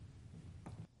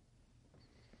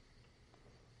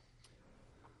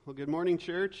Well, good morning,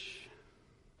 church.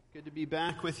 Good to be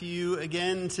back with you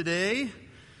again today.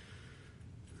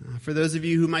 For those of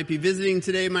you who might be visiting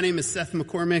today, my name is Seth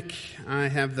McCormick. I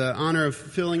have the honor of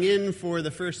filling in for the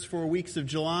first 4 weeks of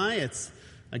July. It's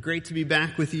great to be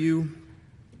back with you.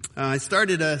 I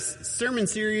started a sermon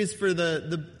series for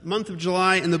the month of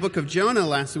July in the book of Jonah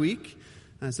last week.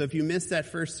 So if you missed that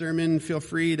first sermon, feel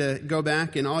free to go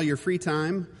back in all your free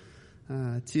time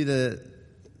to the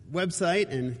website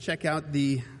and check out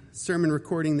the sermon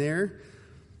recording there.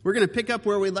 We're going to pick up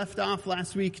where we left off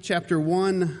last week, chapter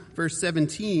 1, verse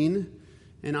 17,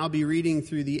 and I'll be reading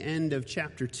through the end of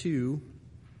chapter 2.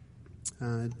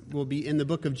 We'll be in the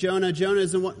book of Jonah. Jonah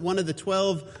is one of the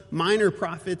 12 minor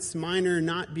prophets, minor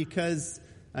not because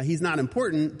he's not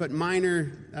important, but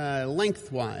minor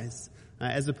lengthwise,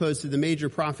 as opposed to the major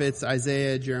prophets,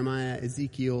 Isaiah, Jeremiah,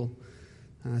 Ezekiel.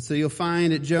 So you'll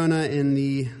find Jonah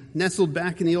nestled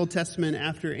back in the Old Testament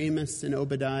after Amos and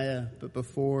Obadiah, but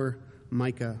before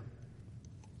Micah.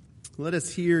 Let us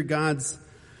hear God's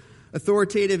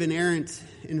authoritative, inerrant,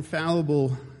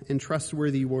 infallible, and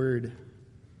trustworthy word.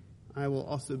 I will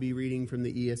also be reading from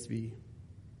the ESV.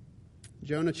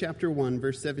 Jonah chapter 1,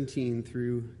 verse 17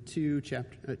 through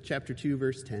chapter 2,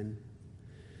 verse 10.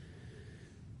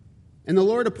 And the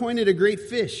Lord appointed a great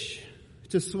fish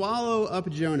to swallow up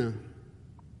Jonah.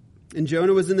 And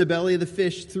Jonah was in the belly of the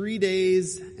fish 3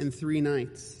 days and 3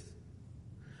 nights.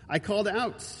 I called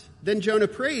out. Then Jonah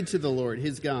prayed to the Lord,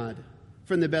 his God,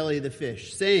 from the belly of the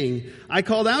fish, saying, I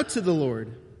called out to the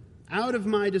Lord out of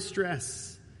my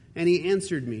distress, and he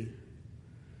answered me.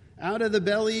 Out of the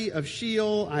belly of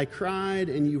Sheol I cried,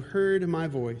 and you heard my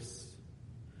voice.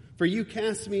 For you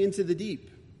cast me into the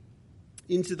deep,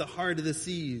 into the heart of the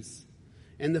seas,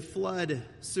 and the flood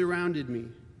surrounded me.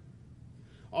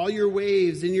 All your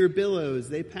waves and your billows,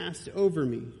 they passed over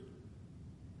me.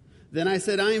 Then I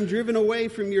said, I am driven away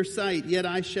from your sight, yet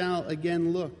I shall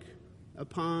again look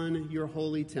upon your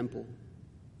holy temple.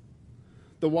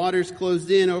 The waters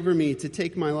closed in over me to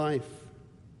take my life.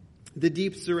 The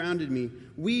deep surrounded me.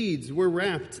 Weeds were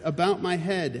wrapped about my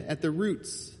head at the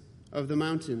roots of the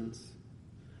mountains.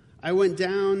 I went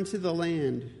down to the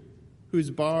land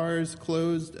whose bars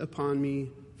closed upon me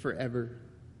forever.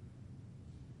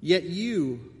 Yet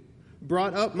you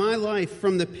brought up my life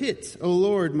from the pit, O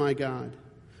Lord my God.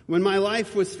 When my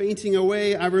life was fainting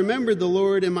away, I remembered the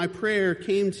Lord, and my prayer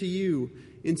came to you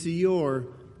into your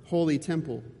holy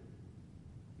temple.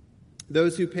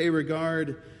 Those who pay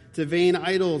regard to vain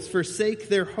idols forsake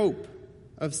their hope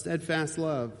of steadfast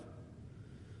love.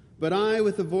 But I,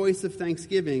 with a voice of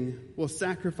thanksgiving, will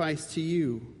sacrifice to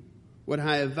you. What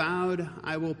I have vowed,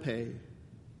 I will pay.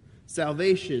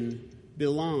 Salvation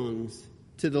belongs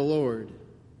to the Lord.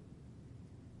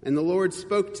 And the Lord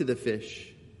spoke to the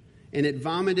fish, and it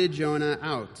vomited Jonah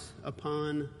out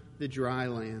upon the dry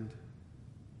land.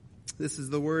 This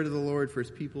is the word of the Lord for his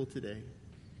people today.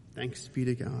 Thanks be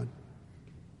to God.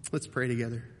 Let's pray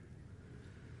together.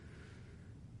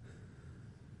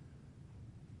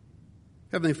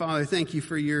 Heavenly Father, thank you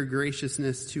for your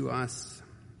graciousness to us,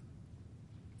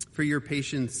 for your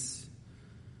patience,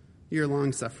 your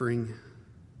long-suffering.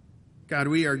 God,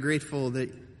 we are grateful that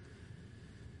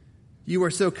you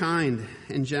are so kind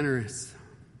and generous.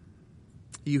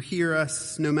 You hear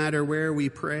us no matter where we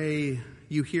pray.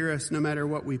 You hear us no matter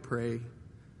what we pray.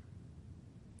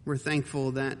 We're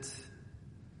thankful that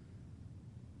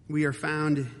we are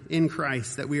found in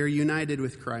Christ, that we are united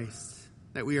with Christ,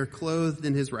 that we are clothed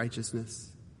in his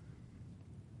righteousness.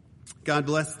 God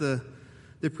bless the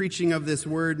preaching of this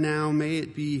word now. May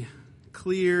it be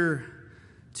clear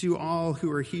to all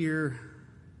who are here.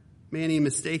 May any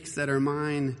mistakes that are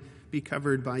mine be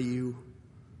covered by you.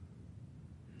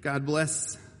 God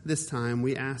bless this time,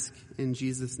 we ask in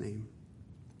Jesus' name.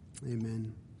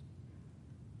 Amen.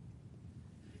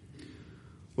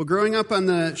 Well, growing up on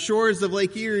the shores of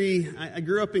Lake Erie, I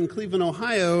grew up in Cleveland,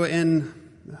 Ohio, and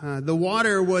the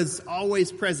water was always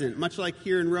present. Much like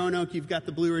here in Roanoke, you've got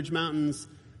the Blue Ridge Mountains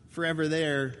forever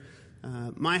there.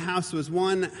 My house was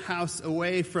one house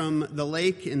away from the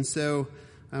lake, and so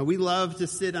we love to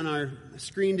sit on our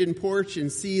screened-in porch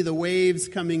and see the waves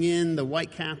coming in, the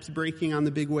white caps breaking on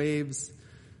the big waves.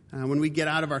 When we get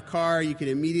out of our car, you can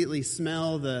immediately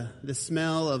smell the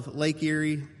smell of Lake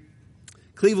Erie.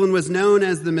 Cleveland was known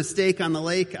as the mistake on the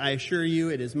lake. I assure you,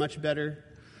 it is much better.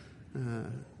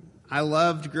 I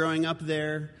loved growing up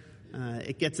there.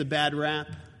 It gets a bad rap,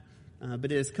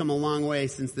 but it has come a long way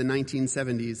since the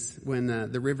 1970s when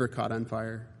the river caught on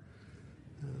fire.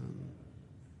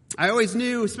 I always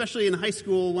knew, especially in high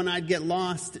school, when I'd get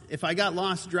lost, if I got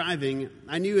lost driving,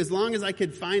 I knew as long as I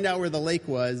could find out where the lake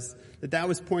was, that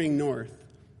was pointing north.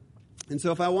 And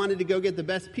so if I wanted to go get the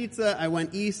best pizza, I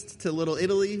went east to Little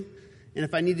Italy. And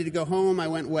if I needed to go home, I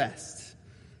went west.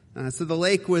 So the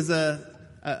lake was a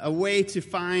way to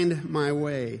find my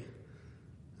way.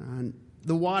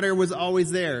 The water was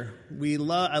always there.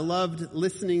 I loved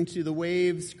listening to the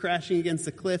waves crashing against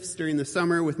the cliffs during the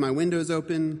summer with my windows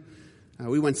open.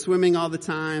 We went swimming all the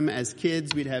time. As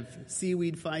kids, we'd have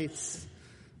seaweed fights,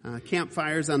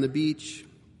 campfires on the beach.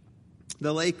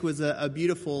 The lake was a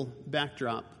beautiful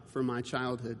backdrop for my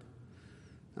childhood.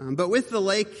 But with the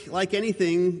lake, like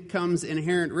anything, comes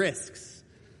inherent risks.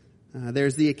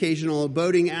 There's the occasional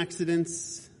boating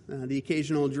accidents, the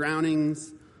occasional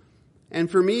drownings.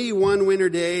 And for me, one winter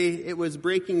day, it was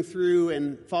breaking through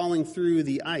and falling through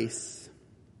the ice.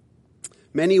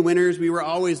 Many winters, we were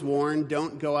always warned,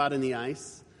 don't go out in the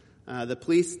ice.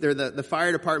 The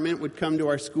fire department would come to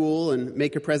our school and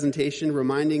make a presentation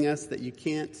reminding us that you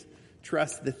can't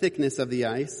trust the thickness of the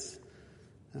ice.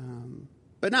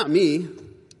 But not me.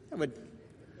 That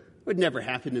would never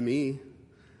happen to me.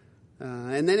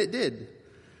 And then it did.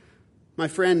 My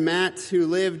friend Matt, who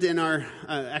lived in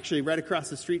actually right across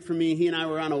the street from me, he and I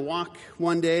were on a walk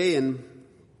one day and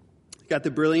got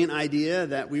the brilliant idea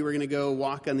that we were going to go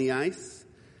walk on the ice.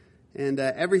 And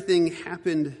everything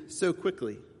happened so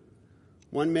quickly.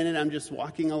 1 minute I'm just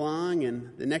walking along,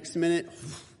 and the next minute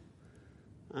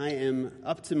I am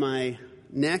up to my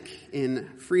neck in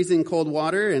freezing cold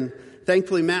water. And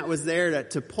thankfully Matt was there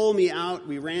to pull me out.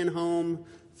 We ran home,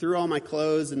 threw all my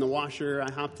clothes in the washer.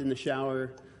 I hopped in the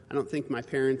shower. I don't think my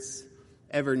parents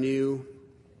ever knew.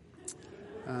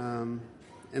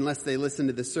 Unless they listened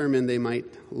to the sermon, they might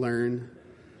learn.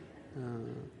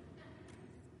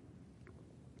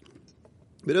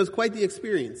 But it was quite the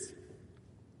experience.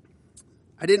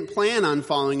 I didn't plan on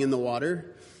falling in the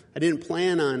water. I didn't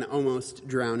plan on almost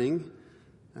drowning.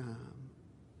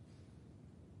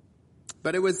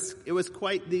 But it was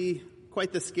quite the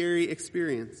scary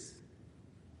experience.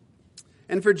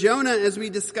 And for Jonah, as we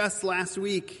discussed last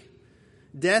week,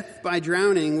 death by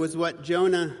drowning was what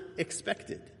Jonah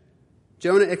expected.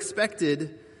 Jonah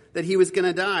expected that he was going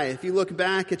to die. If you look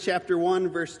back at chapter 1,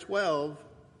 verse 12,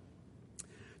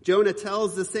 Jonah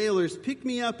tells the sailors, "Pick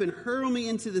me up and hurl me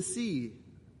into the sea.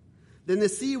 Then the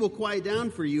sea will quiet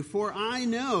down for you, for I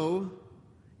know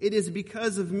it is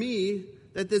because of me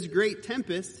that this great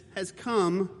tempest has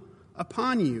come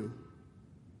upon you."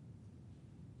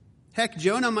 Heck,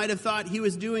 Jonah might have thought he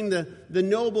was doing the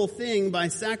noble thing by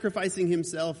sacrificing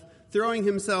himself,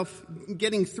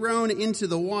 getting thrown into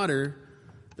the water,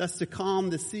 thus to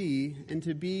calm the sea and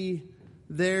to be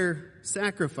their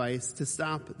sacrifice to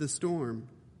stop the storm.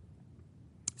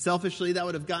 Selfishly, that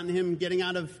would have gotten him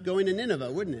going to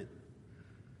Nineveh, wouldn't it?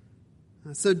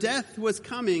 So death was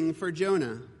coming for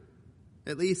Jonah.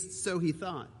 At least so he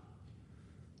thought.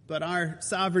 But our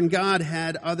sovereign God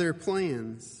had other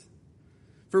plans.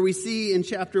 For we see in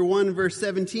chapter 1, verse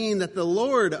 17, that the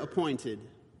Lord appointed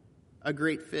a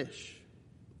great fish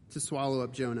to swallow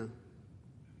up Jonah.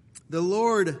 The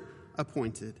Lord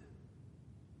appointed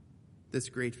this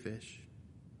great fish.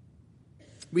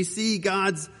 We see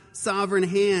God's sovereign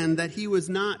hand that he was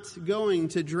not going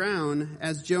to drown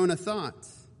as Jonah thought.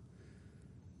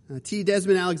 T.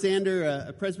 Desmond Alexander,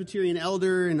 a Presbyterian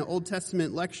elder and an Old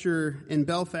Testament lecturer in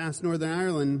Belfast, Northern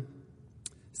Ireland,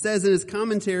 says in his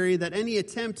commentary that any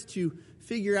attempt to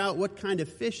figure out what kind of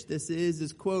fish this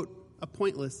is, quote, a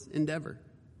pointless endeavor.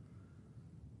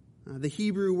 The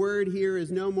Hebrew word here is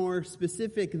no more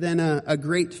specific than a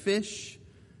great fish.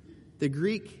 The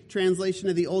Greek translation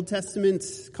of the Old Testament,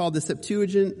 called the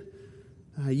Septuagint,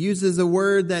 uses a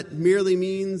word that merely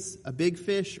means a big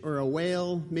fish or a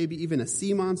whale, maybe even a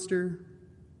sea monster.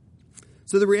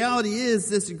 So the reality is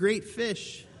this great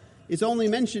fish is only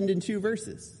mentioned in 2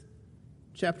 verses.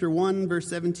 Chapter 1, verse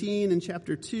 17, and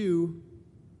chapter 2,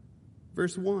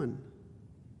 verse 1.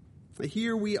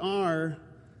 Here we are,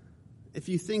 if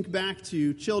you think back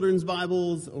to children's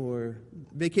Bibles or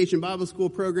vacation Bible school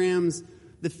programs,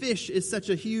 the fish is such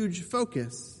a huge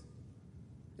focus.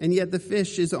 And yet the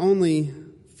fish is only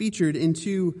featured in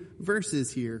 2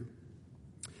 verses here.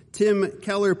 Tim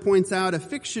Keller points out a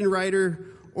fiction writer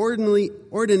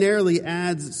ordinarily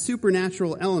adds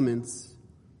supernatural elements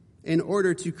in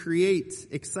order to create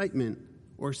excitement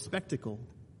or spectacle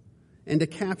and to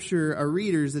capture a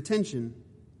reader's attention.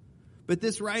 But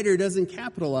this writer doesn't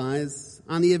capitalize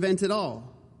on the event at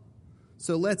all.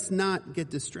 So let's not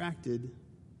get distracted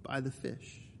by the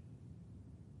fish.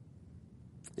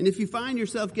 And if you find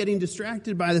yourself getting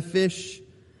distracted by the fish,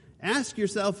 ask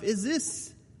yourself, is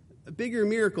this a bigger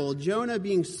miracle, Jonah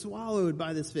being swallowed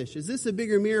by this fish? Is this a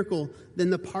bigger miracle than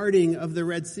the parting of the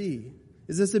Red Sea?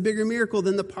 Is this a bigger miracle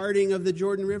than the parting of the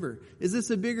Jordan River? Is this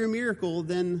a bigger miracle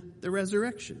than the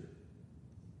resurrection?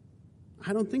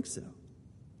 I don't think so.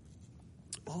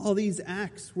 All these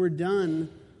acts were done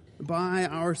by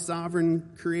our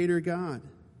sovereign creator God.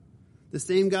 The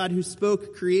same God who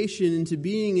spoke creation into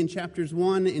being in chapters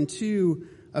 1 and 2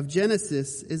 of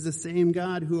Genesis is the same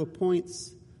God who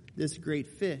appoints this great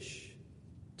fish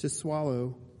to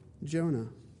swallow Jonah.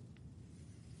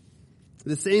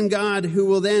 The same God who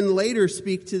will then later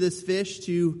speak to this fish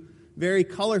to very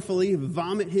colorfully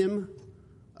vomit him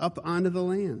up onto the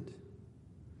land.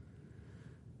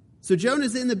 So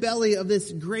Jonah's in the belly of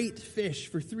this great fish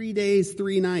for 3 days,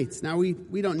 3 nights. Now we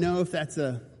don't know if that's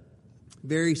a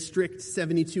very strict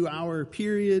 72-hour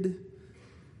period.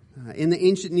 In the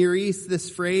ancient Near East,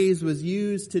 this phrase was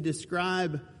used to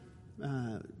describe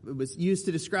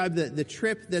the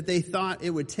trip that they thought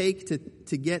it would take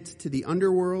to get to the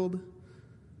underworld.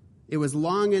 It was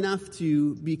long enough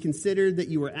to be considered that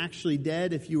you were actually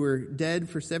dead if you were dead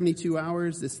for 72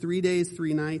 hours, this 3 days,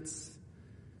 3 nights.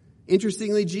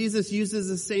 Interestingly, Jesus uses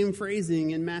the same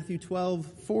phrasing in Matthew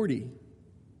 12:40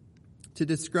 to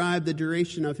describe the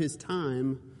duration of his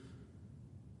time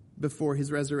before his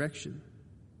resurrection.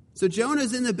 So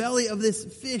Jonah's in the belly of this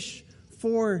fish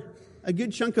for a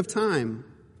good chunk of time,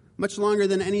 much longer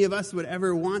than any of us would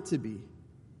ever want to be.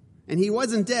 And he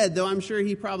wasn't dead, though I'm sure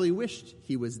he probably wished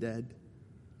he was dead.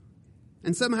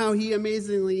 And somehow he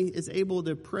amazingly is able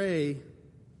to pray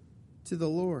to the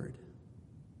Lord.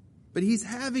 But he's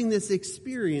having this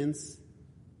experience,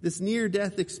 this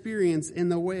near-death experience in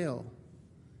the whale.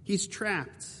 He's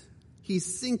trapped. He's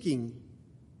sinking.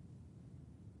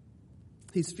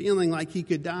 He's feeling like he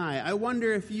could die. I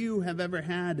wonder if you have ever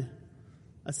had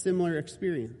a similar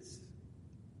experience.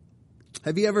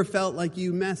 Have you ever felt like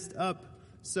you messed up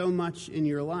so much in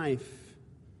your life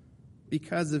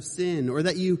because of sin, or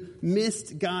that you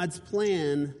missed God's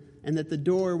plan and that the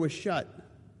door was shut,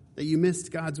 that you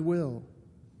missed God's will?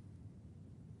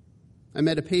 I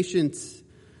met a patient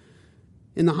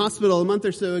in the hospital a month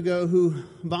or so ago who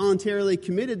voluntarily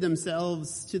committed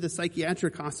themselves to the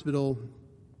psychiatric hospital.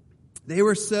 They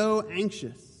were so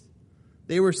anxious.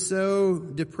 They were so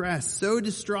depressed, so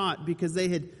distraught because they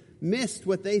had missed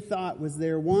what they thought was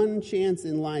their one chance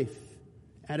in life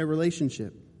at a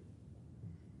relationship.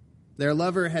 Their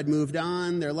lover had moved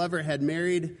on. Their lover had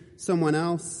married someone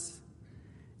else.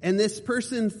 And this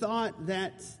person thought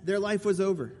that their life was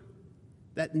over,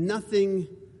 that nothing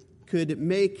could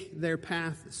make their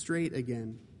path straight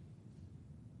again.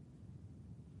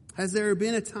 Has there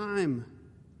been a time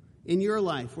in your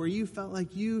life where you felt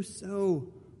like you so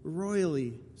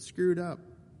royally screwed up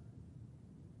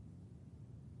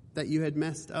that you had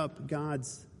messed up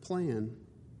God's plan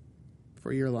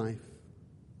for your life?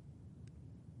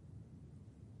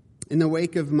 In the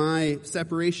wake of my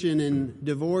separation and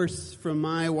divorce from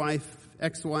my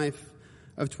ex-wife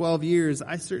of 12 years,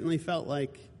 I certainly felt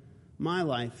like my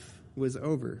life was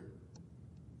over,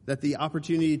 that the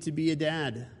opportunity to be a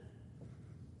dad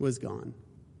was gone.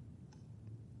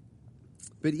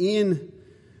 But Ian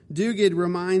Duguid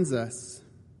reminds us,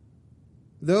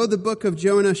 though the book of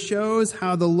Jonah shows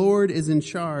how the Lord is in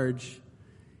charge,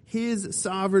 his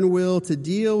sovereign will to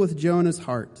deal with Jonah's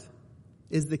heart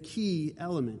is the key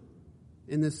element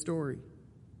in this story.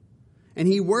 And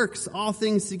he works all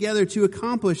things together to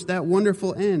accomplish that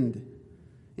wonderful end.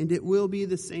 And it will be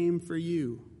the same for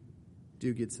you,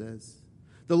 Duguid says.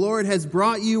 The Lord has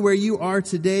brought you where you are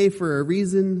today for a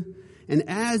reason. And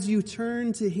as you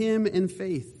turn to him in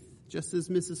faith, just as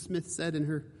Mrs. Smith said in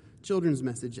her children's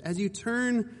message, as you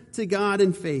turn to God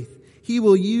in faith, he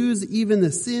will use even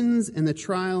the sins and the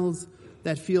trials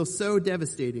that feel so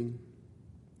devastating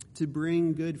to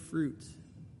bring good fruit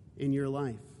in your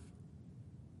life.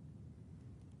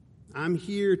 I'm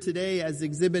here today as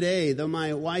Exhibit A. Though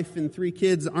my wife and 3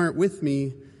 kids aren't with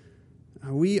me,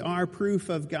 we are proof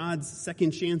of God's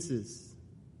second chances,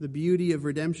 the beauty of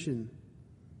redemption.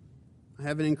 I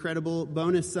have an incredible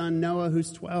bonus son, Noah,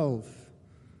 who's 12,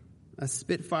 a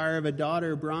spitfire of a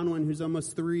daughter, Bronwyn, who's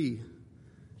almost 3,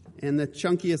 and the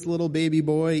chunkiest little baby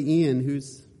boy, Ian,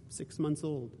 who's 6 months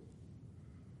old.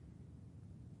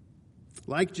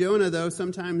 Like Jonah, though,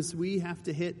 sometimes we have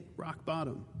to hit rock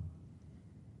bottom.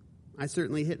 I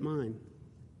certainly hit mine.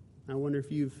 I wonder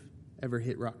if you've ever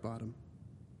hit rock bottom.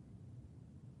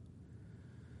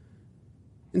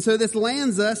 And so this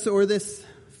lands us, or this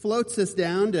floats us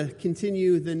down, to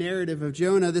continue the narrative of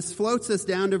Jonah, this floats us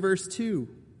down to verse 2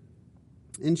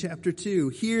 in chapter 2.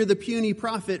 Here the puny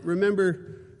prophet,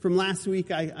 remember from last week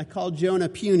I called Jonah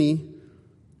puny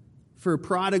for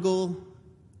prodigal,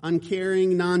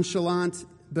 uncaring, nonchalant,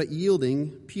 but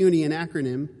yielding, puny an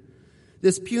acronym.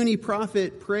 This puny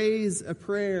prophet prays a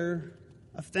prayer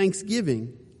of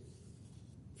thanksgiving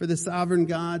for the sovereign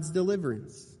God's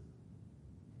deliverance.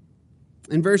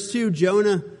 In verse 2,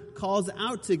 Jonah calls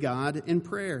out to God in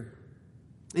prayer.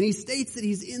 And he states that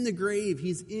he's in the grave.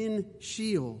 He's in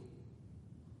Sheol.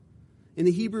 In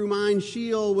the Hebrew mind,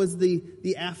 Sheol was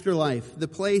the afterlife, the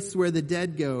place where the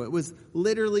dead go. It was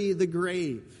literally the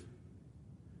grave.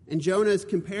 And Jonah is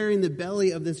comparing the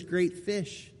belly of this great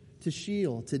fish to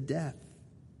Sheol, to death.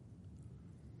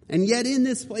 And yet in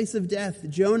this place of death,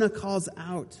 Jonah calls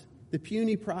out. The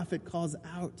puny prophet calls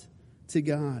out to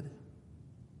God,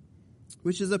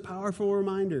 which is a powerful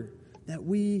reminder that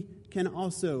we can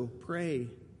also pray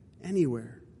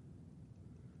anywhere.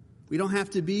 We don't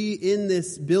have to be in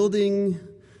this building.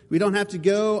 We don't have to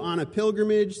go on a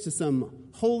pilgrimage to some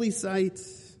holy site.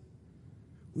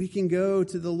 We can go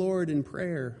to the Lord in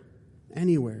prayer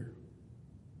anywhere.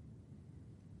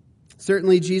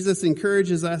 Certainly, Jesus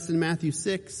encourages us in Matthew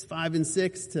 6, 5 and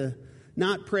 6 to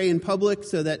not pray in public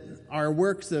so that our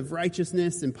works of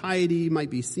righteousness and piety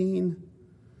might be seen.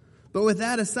 But with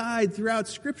that aside, throughout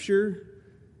Scripture,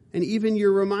 and even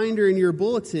your reminder in your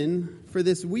bulletin for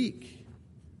this week,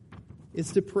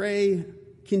 is to pray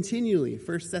continually.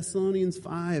 1 Thessalonians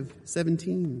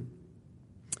 5:17.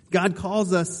 God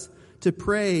calls us to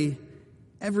pray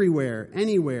everywhere,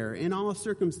 anywhere, in all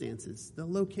circumstances. The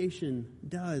location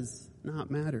does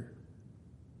not matter.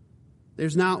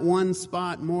 There's not one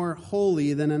spot more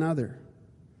holy than another.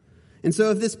 And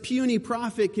so if this puny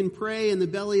prophet can pray in the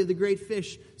belly of the great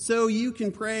fish, so you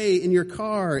can pray in your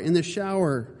car, in the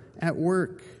shower, at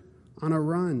work, on a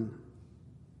run.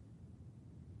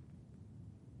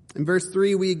 In verse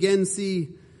 3, we again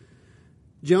see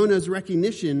Jonah's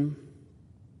recognition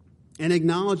and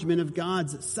acknowledgement of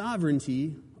God's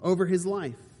sovereignty over his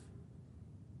life.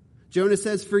 Jonah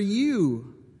says, "For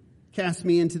you cast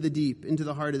me into the deep, into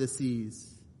the heart of the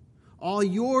seas. All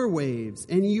your waves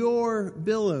and your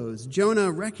billows."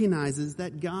 Jonah recognizes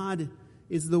that God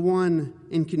is the one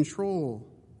in control.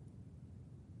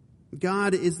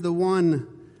 God is the one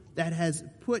that has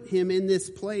put him in this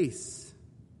place.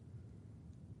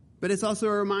 But it's also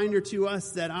a reminder to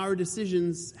us that our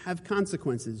decisions have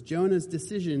consequences. Jonah's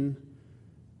decision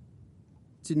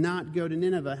to not go to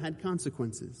Nineveh had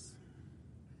consequences.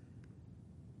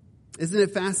 Isn't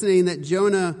it fascinating that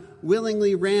Jonah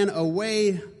willingly ran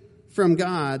away from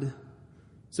God,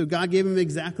 so God gave him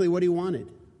exactly what he wanted?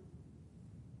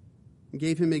 He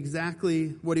gave him exactly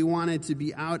what he wanted, to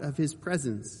be out of his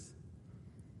presence.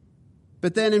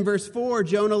 But then in verse 4,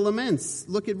 Jonah laments.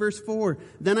 Look at verse 4.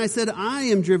 "Then I said, I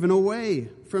am driven away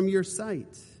from your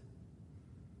sight."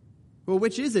 Well,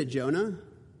 which is it, Jonah?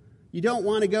 You don't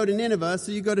want to go to Nineveh,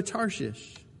 so you go to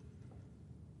Tarshish.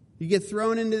 You get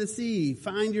thrown into the sea,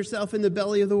 find yourself in the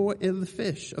belly of the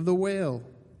fish, of the whale.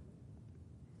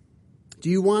 Do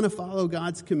you want to follow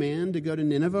God's command to go to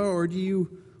Nineveh, or do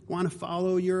you want to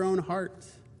follow your own heart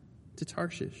to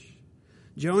Tarshish?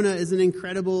 Jonah is an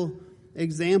incredible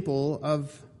example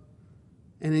of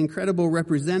an incredible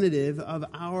representative of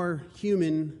our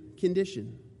human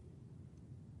condition.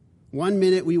 One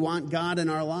minute we want God in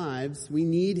our lives, we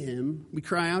need him, we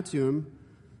cry out to him,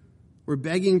 we're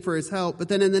begging for his help, but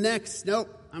then in the next, nope,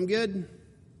 I'm good.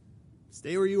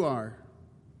 Stay where you are.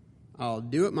 I'll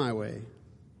do it my way.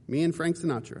 Me and Frank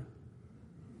Sinatra.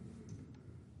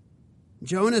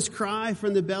 Jonah's cry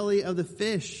from the belly of the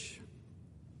fish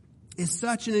is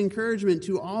such an encouragement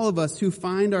to all of us who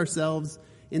find ourselves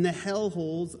in the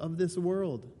hellholes of this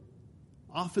world,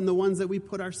 often the ones that we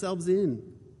put ourselves in.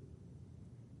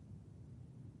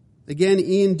 Again,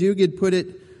 Ian Duguid put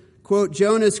it, quote,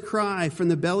 "Jonah's cry from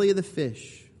the belly of the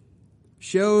fish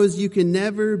shows you can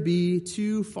never be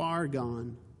too far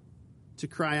gone to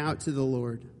cry out to the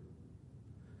Lord.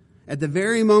 At the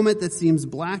very moment that seems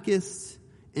blackest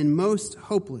and most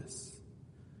hopeless,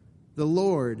 the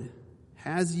Lord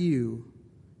has you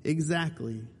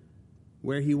exactly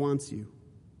where he wants you,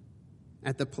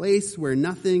 at the place where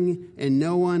nothing and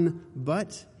no one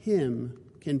but him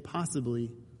can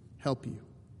possibly help you."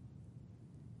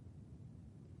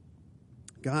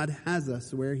 God has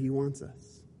us where he wants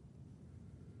us.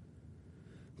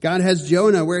 God has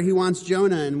Jonah where he wants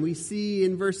Jonah, and we see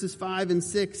in verses 5 and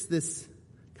 6 this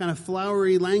kind of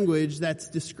flowery language that's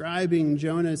describing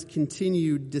Jonah's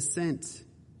continued descent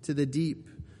to the deep.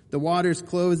 The water's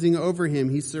closing over him.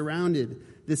 He's surrounded.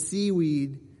 The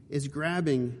seaweed is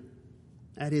grabbing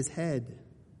at his head.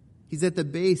 He's at the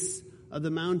base of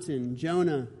the mountain.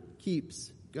 Jonah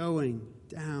keeps going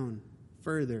down,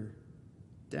 further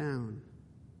down.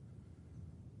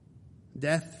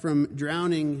 Death from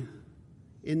drowning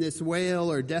in this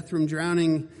whale, or death from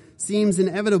drowning seems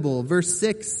inevitable. Verse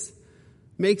 6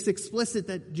 makes explicit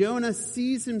that Jonah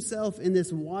sees himself in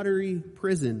this watery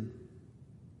prison.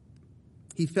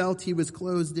 He felt he was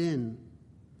closed in.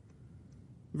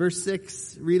 Verse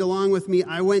 6, read along with me.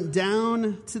 I went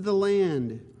down to the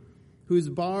land whose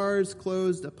bars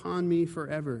closed upon me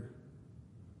forever.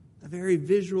 A very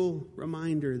visual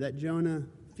reminder that Jonah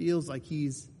feels like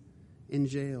he's in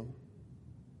jail.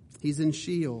 He's in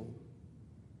Sheol.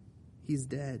 He's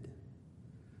dead.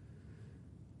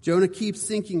 Jonah keeps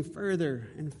sinking further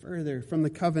and further from the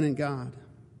covenant God.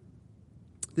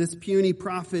 This puny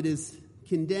prophet is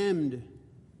condemned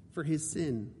for his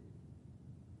sin.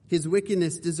 His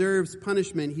wickedness deserves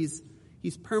punishment. He's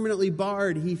permanently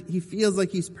barred. He feels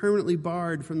like he's permanently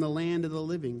barred from the land of the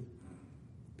living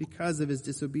because of his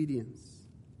disobedience.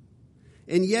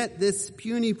 And yet this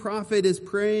puny prophet is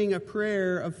praying a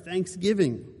prayer of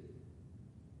thanksgiving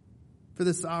for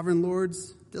the sovereign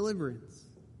Lord's deliverance.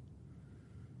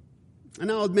 And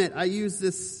I'll admit, I use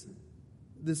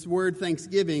this word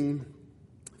thanksgiving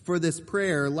for this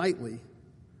prayer lightly.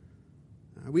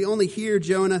 We only hear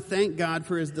Jonah thank God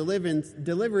for his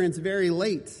deliverance very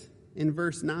late in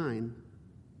verse 9.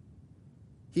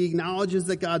 He acknowledges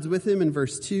that God's with him in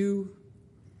verse 2.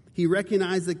 He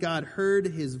recognized that God heard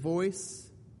his voice.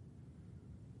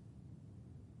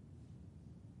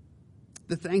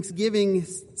 The thanksgiving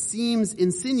seems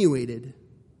insinuated,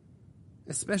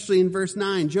 especially in verse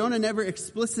 9. Jonah never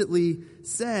explicitly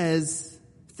says,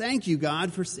 thank you,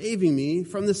 God, for saving me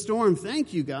from the storm.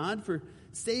 Thank you, God, for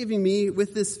saving me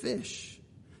with this fish.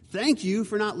 Thank you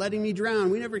for not letting me drown.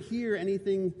 We never hear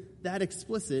anything that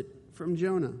explicit from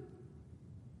Jonah.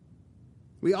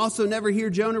 We also never hear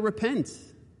Jonah repent.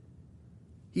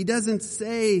 He doesn't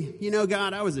say,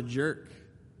 God, I was a jerk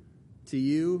to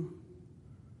you.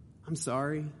 I'm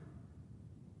sorry.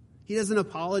 He doesn't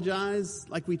apologize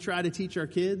like we try to teach our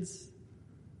kids.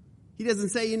 He doesn't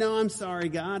say, I'm sorry,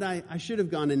 God, I should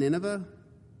have gone to Nineveh.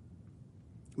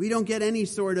 We don't get any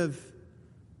sort of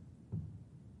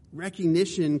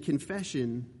recognition,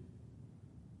 confession.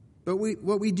 But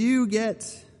what we do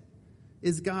get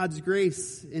is God's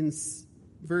grace in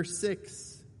verse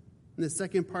 6, in the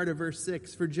second part of verse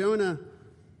 6. For Jonah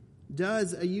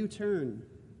does a U-turn.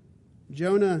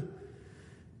 Jonah,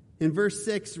 in verse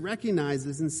 6,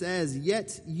 recognizes and says,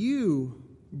 yet you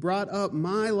brought up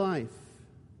my life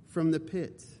from the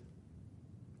pit,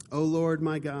 O Lord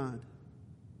my God.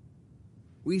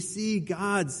 We see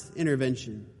God's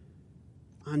intervention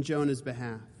on Jonah's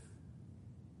behalf.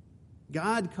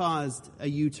 God caused a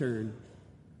U-turn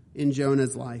in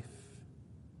Jonah's life.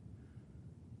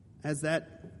 As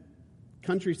that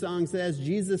country song says,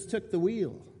 Jesus took the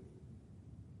wheel.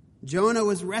 Jonah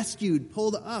was rescued,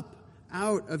 pulled up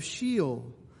out of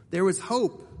Sheol. There was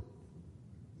hope.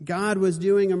 God was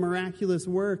doing a miraculous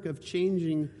work of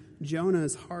changing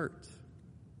Jonah's heart.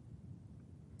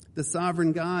 The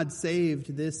sovereign God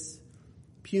saved this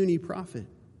puny prophet.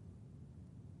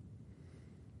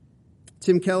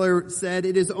 Tim Keller said,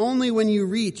 it is only when you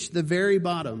reach the very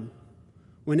bottom,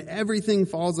 when everything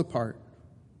falls apart,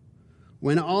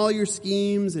 when all your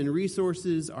schemes and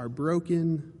resources are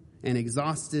broken and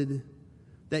exhausted,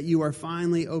 that you are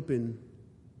finally open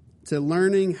to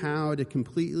learning how to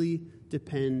completely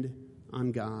depend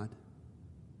on God.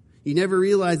 You never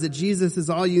realize that Jesus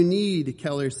is all you need,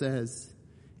 Keller says,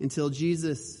 until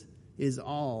Jesus is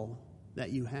all that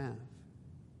you have.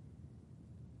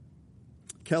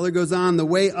 Keller goes on, the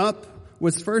way up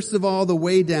was first of all the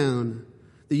way down.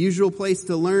 The usual place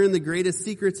to learn the greatest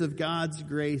secrets of God's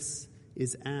grace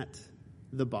is at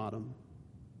the bottom.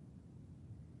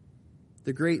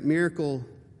 The great miracle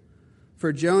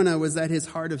for Jonah was that his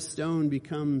heart of stone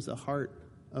becomes a heart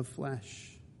of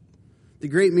flesh. The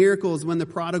great miracle is when the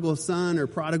prodigal son or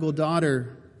prodigal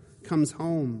daughter comes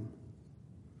home.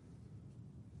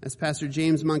 As Pastor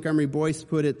James Montgomery Boyce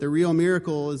put it, the real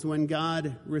miracle is when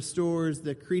God restores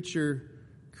the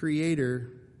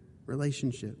creature-creator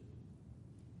relationship.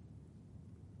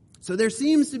 So there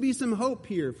seems to be some hope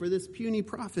here for this puny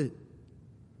prophet.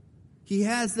 He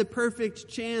has the perfect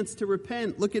chance to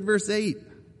repent. Look at verse 8.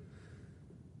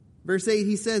 Verse 8,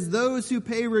 he says, those who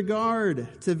pay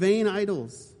regard to vain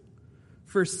idols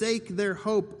forsake their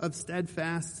hope of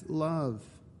steadfast love.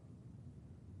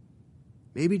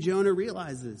 Maybe Jonah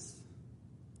realizes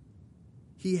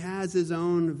he has his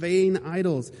own vain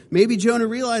idols. Maybe Jonah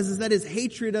realizes that his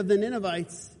hatred of the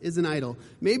Ninevites is an idol.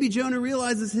 Maybe Jonah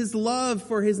realizes his love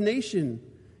for his nation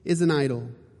is an idol.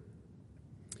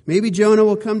 Maybe Jonah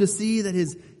will come to see that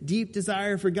his deep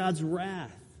desire for God's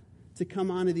wrath to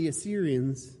come onto the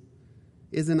Assyrians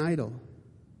is an idol.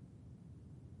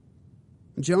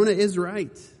 Jonah is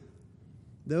right.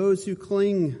 Those who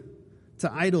cling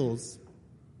to idols,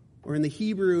 or in the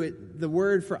Hebrew, the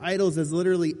word for idols is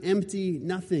literally empty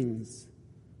nothings.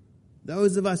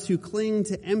 Those of us who cling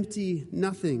to empty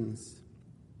nothings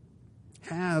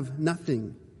have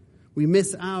nothing. We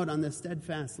miss out on the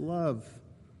steadfast love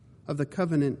of the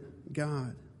covenant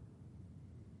God.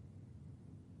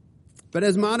 But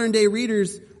as modern day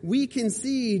readers, we can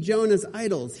see Jonah's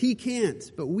idols. He can't,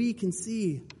 but we can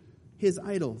see his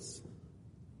idols.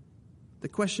 The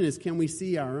question is, can we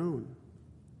see our own?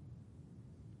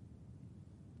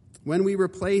 When we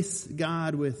replace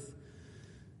God with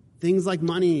things like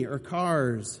money or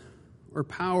cars or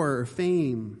power or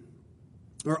fame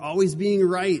or always being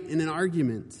right in an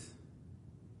argument,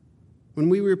 when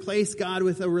we replace God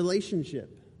with a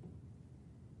relationship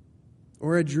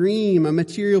or a dream, a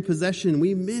material possession,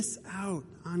 we miss out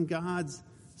on God's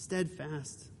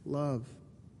steadfast love.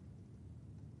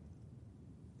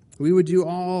 We would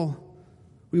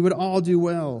all do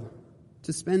well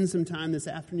to spend some time this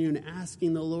afternoon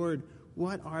asking the Lord,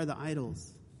 what are the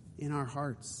idols in our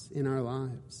hearts, in our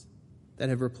lives, that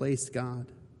have replaced God?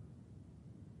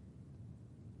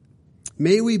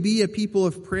 May we be a people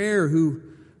of prayer who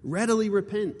readily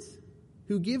repent,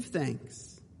 who give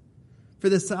thanks for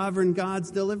the sovereign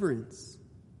God's deliverance.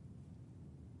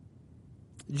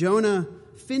 Jonah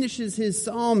finishes his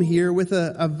psalm here with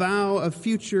a vow of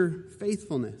future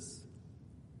faithfulness.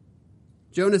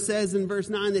 Jonah says in verse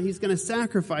 9 that he's going to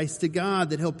sacrifice to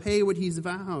God, that he'll pay what he's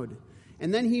vowed.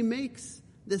 And then he makes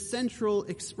the central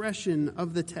expression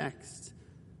of the text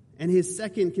and his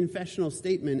second confessional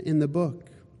statement in the book.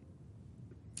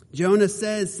 Jonah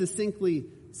says succinctly,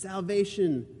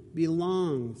 salvation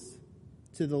belongs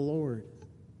to the Lord.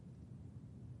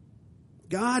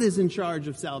 God is in charge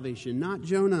of salvation, not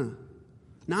Jonah,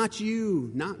 not you,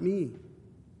 not me.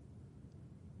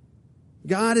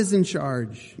 God is in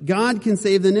charge. God can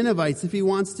save the Ninevites if he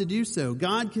wants to do so.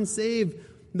 God can save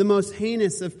the most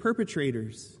heinous of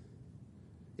perpetrators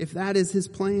if that is his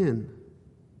plan.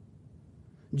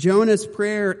 Jonah's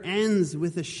prayer ends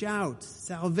with a shout.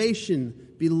 Salvation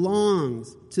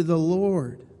belongs to the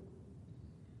Lord.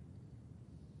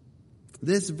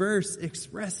 This verse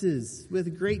expresses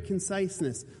with great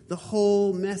conciseness the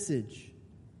whole message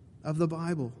of the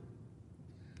Bible.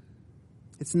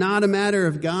 It's not a matter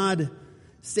of God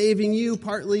saving you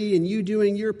partly and you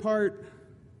doing your part.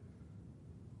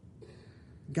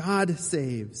 God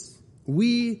saves.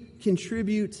 We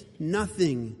contribute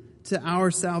nothing to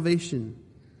our salvation.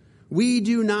 We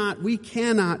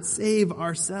cannot save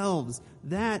ourselves.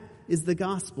 That is the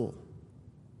gospel.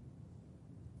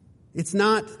 It's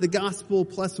not the gospel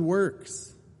plus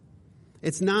works.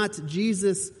 It's not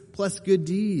Jesus plus good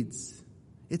deeds.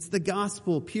 It's the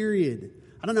gospel, period.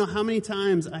 I don't know how many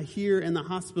times I hear in the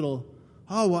hospital,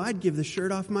 oh, well, I'd give the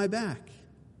shirt off my back.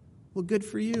 Well, good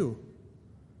for you.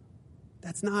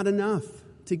 That's not enough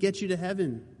to get you to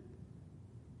heaven.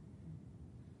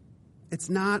 It's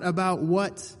not about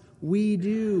what we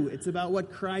do. It's about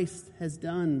what Christ has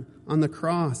done on the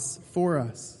cross for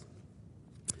us.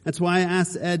 That's why I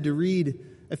asked Ed to read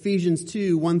Ephesians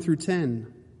 2, 1 through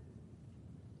 10.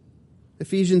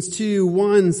 Ephesians 2,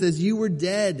 1 says, you were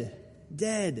dead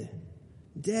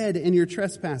in your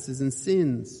trespasses and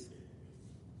sins.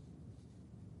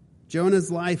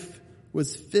 Jonah's life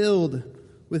was filled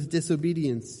with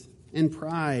disobedience and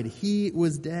pride. He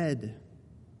was dead.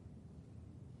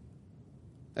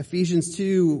 Ephesians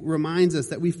 2 reminds us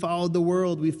that we followed the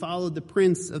world. We followed the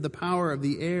prince of the power of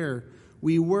the air.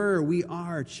 We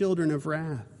are children of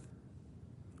wrath.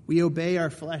 We obey our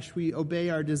flesh. We obey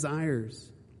our desires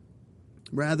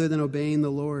rather than obeying the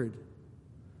Lord.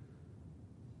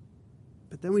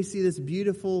 But then we see this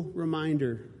beautiful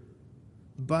reminder,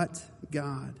 but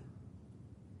God.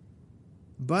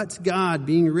 But God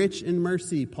being rich in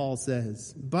mercy, Paul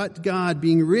says. But God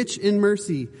being rich in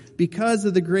mercy because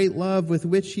of the great love with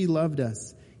which he loved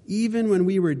us, even when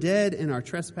we were dead in our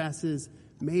trespasses,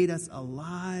 made us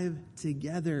alive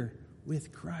together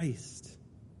with Christ.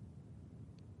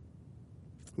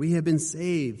 We have been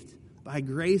saved by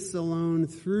grace alone,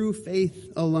 through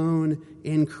faith alone,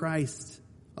 in Christ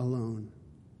alone.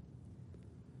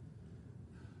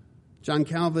 John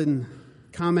Calvin,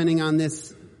 commenting on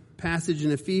this passage in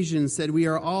Ephesians, said, we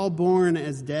are all born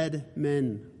as dead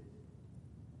men,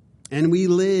 and we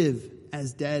live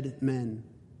as dead men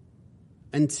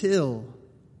until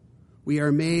we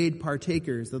are made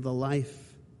partakers of the life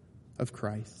of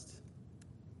Christ.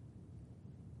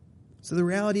 So the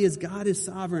reality is God is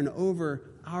sovereign over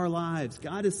our lives.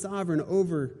 God is sovereign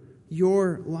over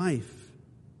your life.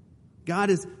 God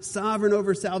is sovereign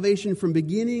over salvation from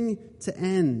beginning to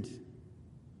end.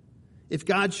 If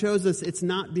God chose us, it's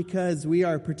not because we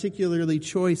are a particularly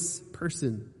choice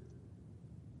person.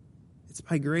 It's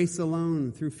by grace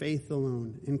alone, through faith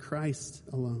alone, in Christ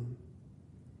alone.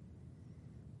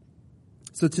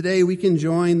 So today we can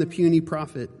join the puny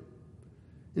prophet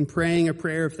in praying a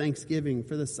prayer of thanksgiving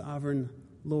for the sovereign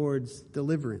Lord's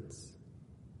deliverance.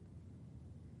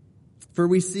 For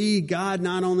we see God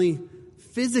not only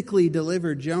physically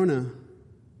delivered Jonah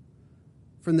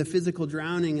from the physical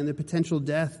drowning and the potential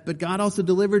death, but God also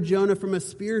delivered Jonah from a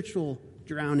spiritual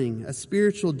drowning, a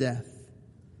spiritual death.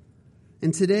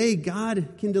 And today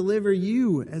God can deliver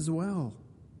you as well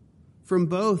from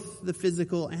both the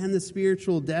physical and the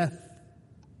spiritual death.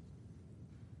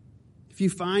 If you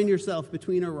find yourself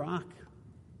between a rock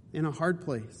and a hard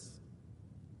place,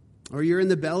 or you're in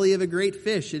the belly of a great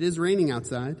fish, it is raining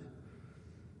outside,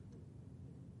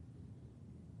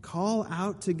 call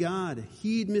out to God.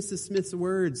 Heed Mrs. Smith's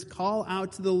words. Call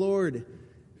out to the Lord.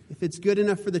 If it's good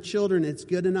enough for the children, it's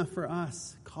good enough for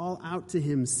us. Call out to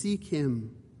Him. Seek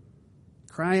Him.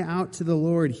 Cry out to the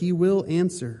Lord. He will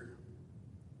answer.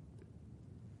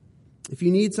 If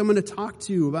you need someone to talk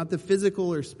to about the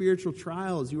physical or spiritual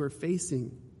trials you are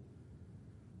facing,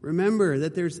 remember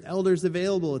that there's elders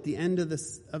available at the end of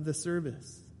the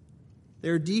service.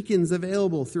 There are deacons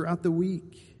available throughout the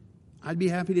week. I'd be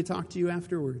happy to talk to you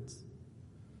afterwards.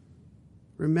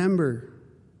 Remember,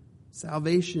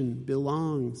 salvation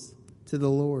belongs to the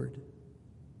Lord.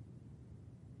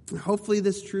 Hopefully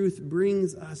this truth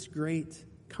brings us great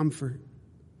comfort.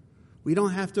 We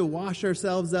don't have to wash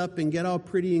ourselves up and get all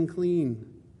pretty and clean.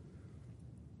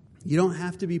 You don't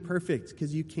have to be perfect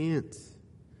because you can't.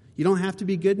 You don't have to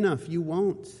be good enough. You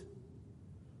won't.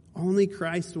 Only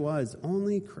Christ was.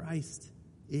 Only Christ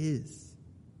is.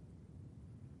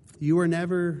 You are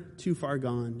never too far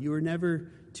gone. You are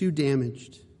never too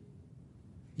damaged.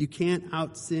 You can't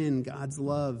out-sin God's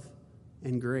love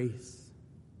and grace.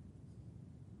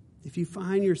 If you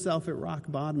find yourself at rock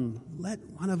bottom, let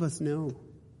one of us know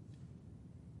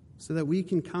so that we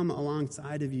can come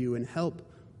alongside of you and help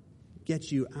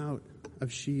get you out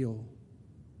of Sheol.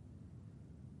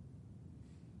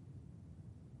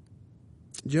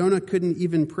 Jonah couldn't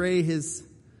even pray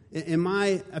in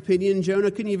my opinion, Jonah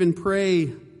couldn't even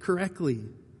pray correctly.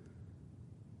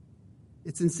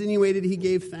 It's insinuated he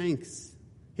gave thanks.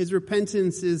 His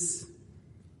repentance is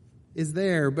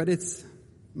there, but it's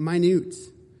minute.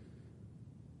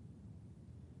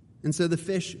 And so the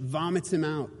fish vomits him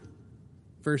out.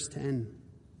 Verse 10.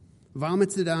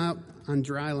 Vomits it out on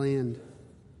dry land.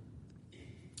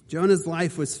 Jonah's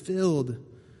life was filled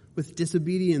with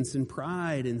disobedience and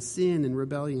pride and sin and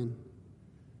rebellion.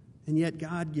 And yet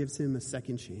God gives him a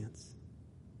second chance.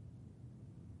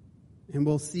 And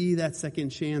we'll see that second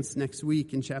chance next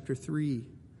week in chapter 3,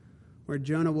 where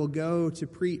Jonah will go to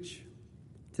preach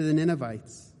to the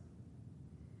Ninevites.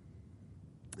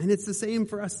 And it's the same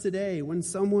for us today. When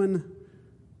someone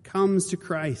comes to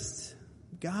Christ,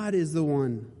 God is the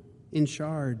one in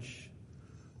charge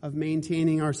of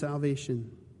maintaining our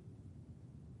salvation.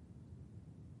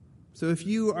 So if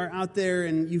you are out there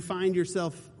and you find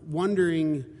yourself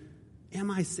wondering,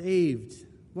 am I saved?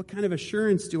 What kind of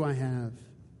assurance do I have?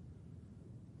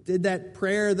 Did that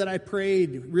prayer that I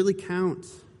prayed really count?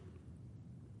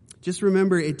 Just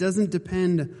remember, it doesn't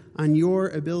depend on your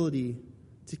ability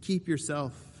to keep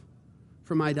yourself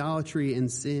from idolatry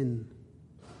and sin.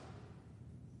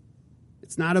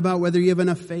 It's not about whether you have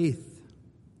enough faith.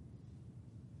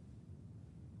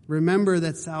 Remember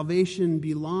that salvation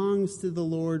belongs to the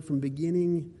Lord from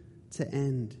beginning to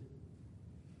end.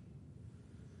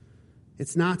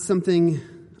 It's not something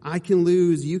I can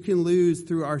lose, you can lose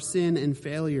through our sin and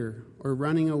failure or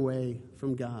running away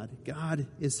from God. God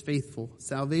is faithful.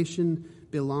 Salvation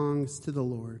belongs to the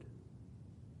Lord.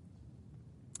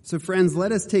 So friends,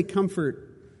 let us take comfort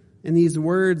in these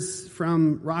words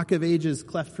from Rock of Ages,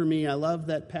 Cleft for Me. I love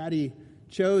that Patty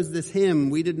chose this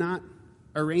hymn. We did not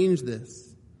arrange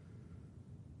this.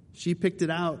 She picked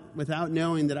it out without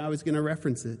knowing that I was going to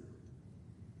reference it.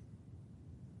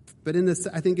 But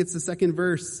I think it's the second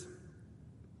verse.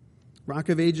 Rock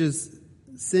of Ages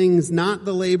sings, "Not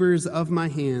the labors of my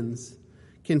hands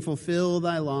can fulfill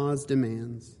thy law's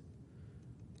demands.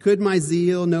 Could my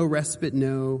zeal no respite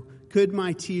know? Could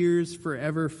my tears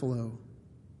forever flow?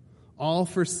 All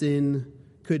for sin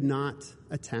could not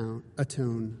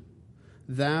atone.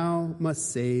 Thou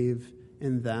must save,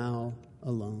 and thou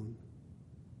alone."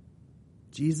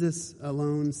 Jesus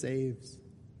alone saves.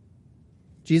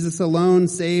 Jesus alone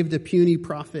saved a puny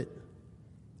prophet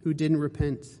who didn't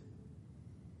repent.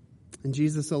 And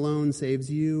Jesus alone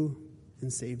saves you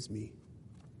and saves me.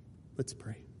 Let's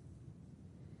pray.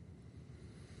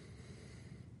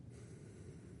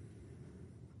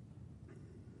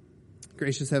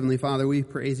 Gracious Heavenly Father, we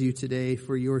praise you today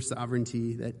for your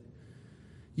sovereignty, that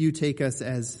you take us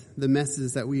as the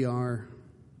messes that we are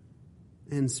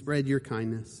and spread your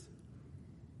kindness.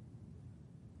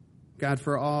 God,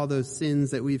 for all those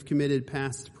sins that we've committed,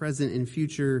 past, present, and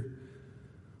future,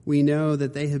 we know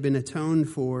that they have been atoned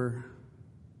for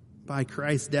by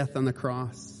Christ's death on the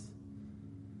cross.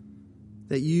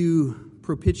 That you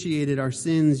propitiated our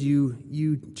sins,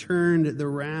 you turned the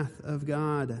wrath of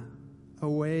God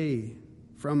away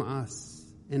from us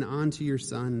and onto your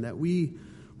Son, that we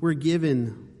were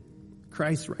given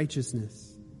Christ's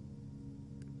righteousness.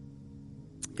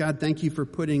 God, thank you for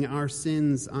putting our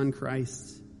sins on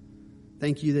Christ.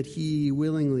 Thank you that he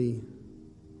willingly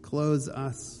clothes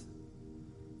us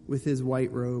with his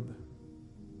white robe,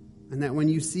 and that when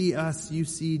you see us, you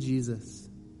see Jesus.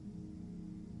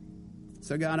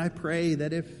 So God, I pray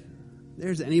that if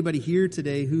there's anybody here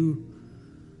today who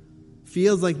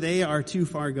feels like they are too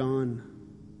far gone,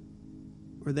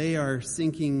 or they are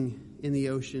sinking in the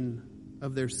ocean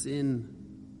of their sin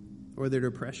or their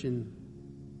depression,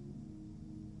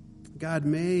 God,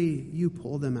 may you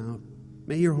pull them out.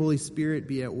 May your Holy Spirit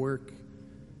be at work.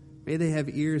 May they have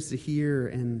ears to hear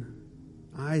and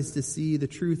eyes to see the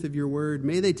truth of your word.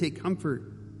 May they take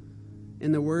comfort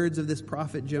in the words of this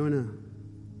prophet Jonah.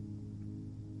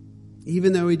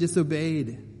 Even though he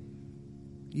disobeyed,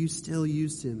 you still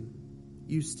used him.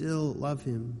 You still love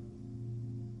him.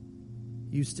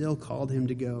 You still called him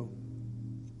to go.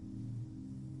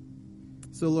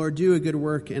 So Lord, do a good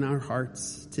work in our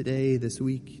hearts today, this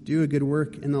week. Do a good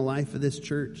work in the life of this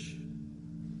church.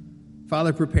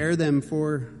 Father, prepare them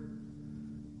for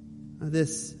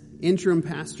this interim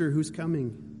pastor who's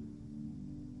coming.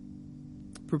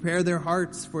 Prepare their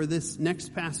hearts for this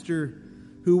next pastor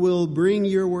who will bring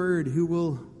your word, who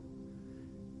will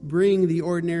bring the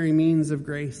ordinary means of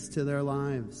grace to their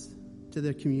lives, to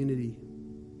their community.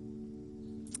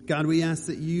 God, we ask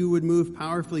that you would move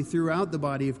powerfully throughout the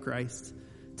body of Christ,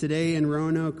 today in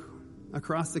Roanoke,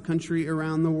 across the country,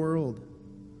 around the world.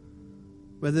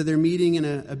 Whether they're meeting in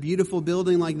a beautiful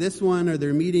building like this one, or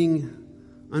they're meeting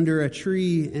under a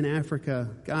tree in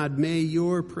Africa, God, may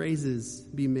your praises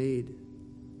be made.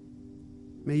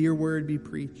 May your word be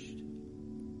preached.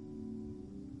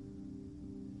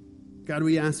 God,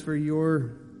 we ask for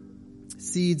your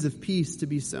seeds of peace to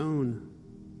be sown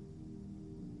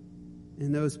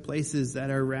in those places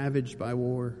that are ravaged by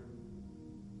war,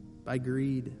 by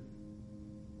greed.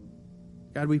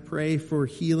 God, we pray for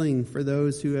healing for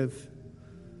those who have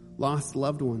lost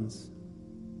loved ones,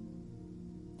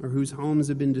 or whose homes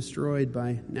have been destroyed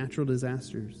by natural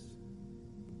disasters.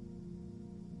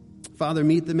 Father,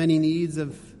 meet the many needs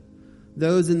of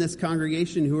those in this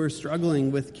congregation who are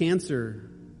struggling with cancer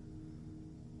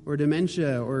or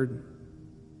dementia or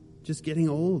just getting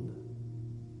old.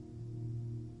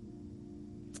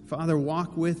 Father,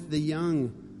 walk with the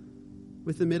young,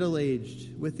 with the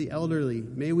middle-aged, with the elderly.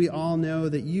 May we all know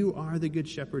that you are the good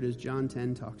shepherd, as John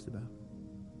 10 talks about.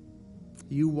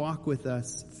 You walk with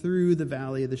us through the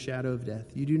valley of the shadow of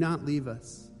death. You do not leave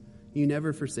us. You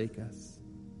never forsake us.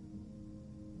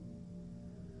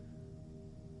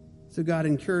 So God,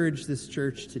 encourage this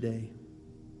church today.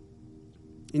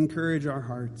 Encourage our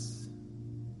hearts.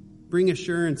 Bring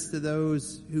assurance to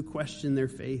those who question their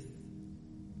faith.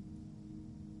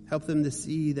 Help them to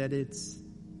see that it's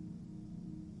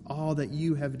all that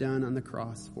you have done on the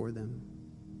cross for them.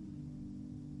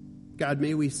 God,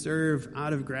 may we serve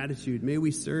out of gratitude. May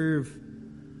we serve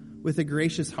with a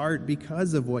gracious heart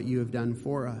because of what you have done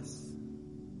for us.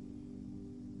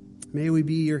 May we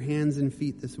be your hands and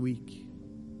feet this week.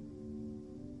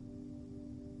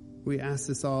 We ask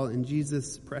this all in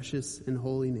Jesus' precious and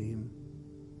holy name.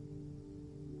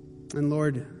 And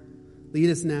Lord, lead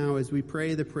us now as we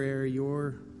pray the prayer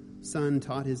your Son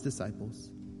taught his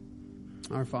disciples.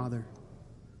 Our Father,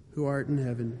 who art in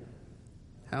heaven,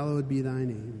 hallowed be thy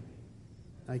name.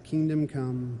 Thy kingdom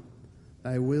come,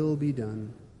 thy will be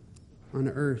done, on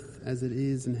earth as it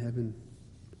is in heaven.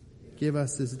 Give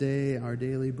us this day our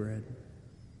daily bread,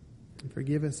 and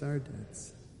forgive us our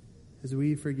debts, as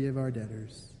we forgive our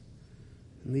debtors.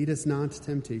 And lead us not to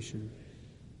temptation,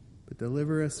 but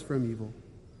deliver us from evil.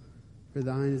 For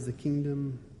thine is the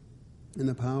kingdom, and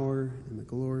the power, and the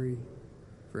glory,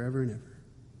 forever and ever.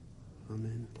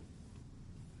 Amen.